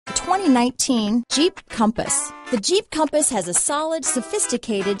2019 Jeep Compass. The Jeep Compass has a solid,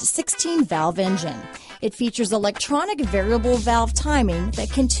 sophisticated 16-valve engine. It features electronic variable valve timing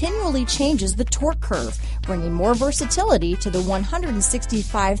that continually changes the torque curve, bringing more versatility to the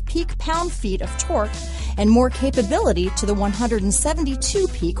 165 peak pound-feet of torque and more capability to the 172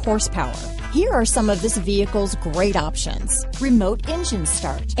 peak horsepower. Here are some of this vehicle's great options: remote engine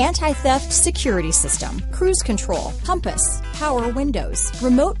start, anti-theft security system, cruise control, compass, power windows,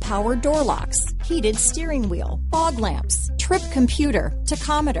 remote power door locks, heated steering wheel, fog lamps, trip computer,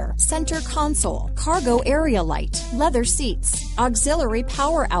 tachometer, center console, cargo area light, leather seats, auxiliary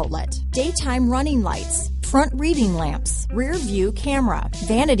power outlet, daytime running lights, front reading lamps, rear view camera,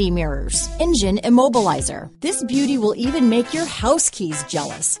 vanity mirrors, engine immobilizer. This beauty will even make your house keys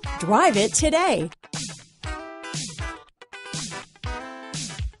jealous. Drive it today.